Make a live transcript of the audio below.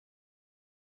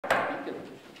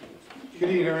Good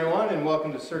evening, everyone, and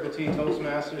welcome to Circle T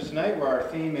Toastmasters tonight, where our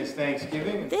theme is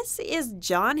Thanksgiving. This is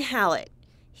John Hallett.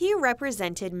 He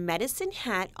represented Medicine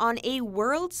Hat on a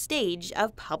world stage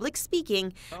of public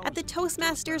speaking at the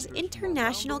Toastmasters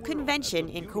International Convention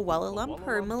in Kuala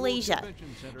Lumpur, Malaysia.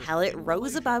 Hallett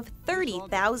rose above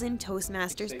 30,000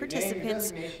 Toastmasters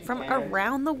participants from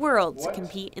around the world to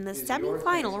compete in the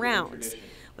semi-final rounds,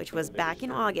 which was back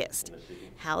in August.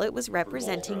 Hallett was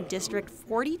representing District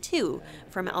 42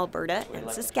 from Alberta and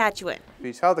Saskatchewan.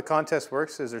 How the contest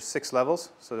works is there's 6 levels.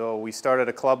 So we start at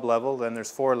a club level, then there's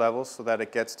 4 levels so that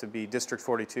it gets to be District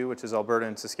 42, which is Alberta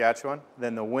and Saskatchewan.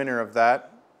 Then the winner of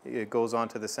that, it goes on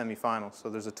to the semifinals. So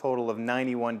there's a total of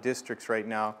 91 districts right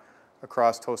now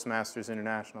across Toastmasters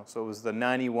International. So it was the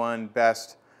 91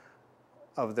 best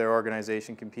of their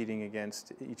organization competing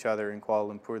against each other in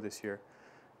Kuala Lumpur this year.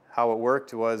 How it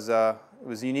worked was it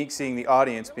was unique seeing the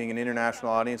audience, being an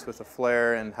international audience with a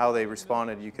flair, and how they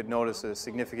responded. You could notice a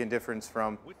significant difference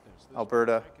from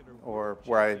Alberta, or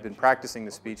where I had been practicing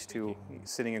the speech, to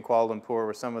sitting in Kuala Lumpur,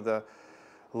 where some of the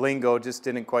lingo just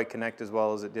didn't quite connect as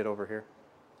well as it did over here.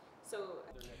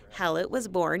 Hallett was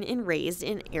born and raised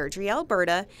in Airdrie,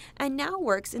 Alberta, and now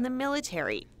works in the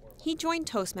military. He joined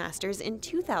Toastmasters in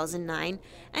 2009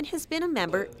 and has been a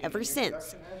member ever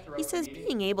since. He says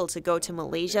being able to go to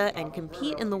Malaysia and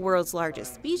compete in the world's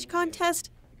largest speech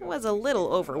contest was a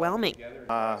little overwhelming.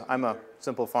 I'm a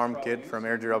simple farm kid from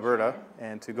Airdrie, Alberta,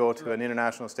 and to go to an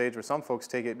international stage where some folks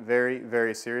take it very,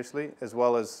 very seriously, as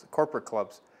well as corporate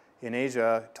clubs. In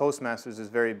Asia, Toastmasters is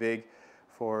very big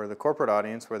for the corporate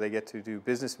audience, where they get to do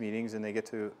business meetings and they get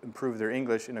to improve their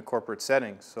English in a corporate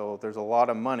setting. So there's a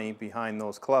lot of money behind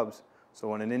those clubs. So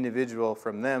when an individual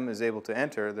from them is able to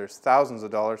enter, there's thousands of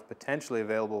dollars potentially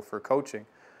available for coaching.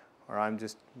 Or I'm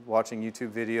just watching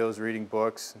YouTube videos, reading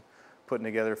books, putting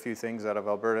together a few things out of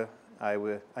Alberta.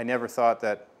 I never thought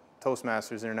that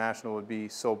Toastmasters International would be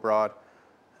so broad.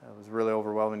 It was really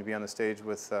overwhelming to be on the stage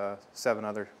with 9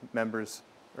 other members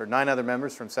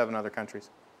from 7 other countries.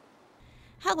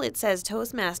 Hallett says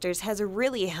Toastmasters has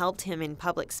really helped him in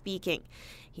public speaking.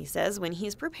 He says when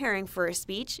he's preparing for a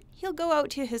speech, he'll go out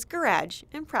to his garage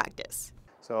and practice.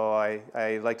 So I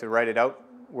like to write it out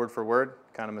word for word,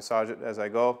 kind of massage it as I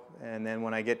go, and then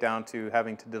when I get down to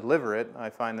having to deliver it,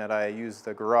 I find that I use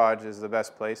the garage as the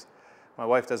best place. My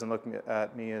wife doesn't look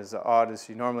at me as odd as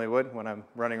she normally would when I'm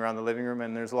running around the living room,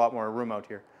 and there's a lot more room out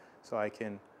here, so I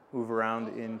can move around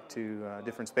into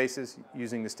different spaces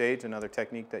using the stage, another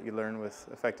technique that you learn with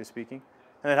effective speaking.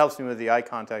 And it helps me with the eye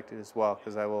contact as well,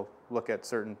 because I will look at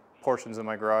certain portions of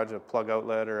my garage, a plug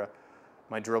outlet or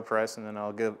my drill press, and then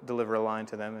I'll deliver a line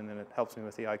to them, and then it helps me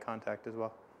with the eye contact as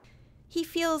well. He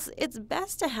feels it's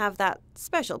best to have that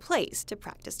special place to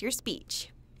practice your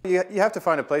speech. You have to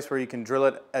find a place where you can drill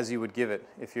it as you would give it.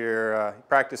 If you're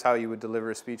practice how you would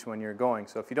deliver a speech when you're going.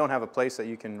 So if you don't have a place that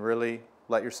you can really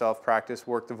let yourself practice,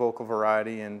 work the vocal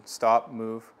variety, and stop,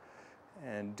 move,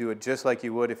 and do it just like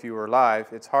you would if you were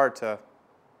live, it's hard to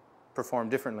perform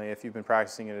differently if you've been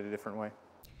practicing it a different way.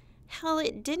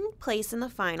 Hallett didn't place in the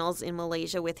finals in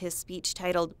Malaysia with his speech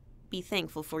titled "Be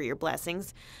Thankful for Your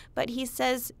Blessings," but he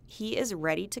says he is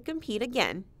ready to compete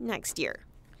again next year.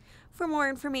 For more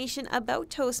information about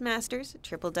Toastmasters,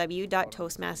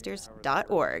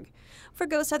 www.toastmasters.org. For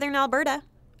Go Southern Alberta,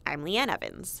 I'm Leanne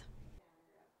Evans.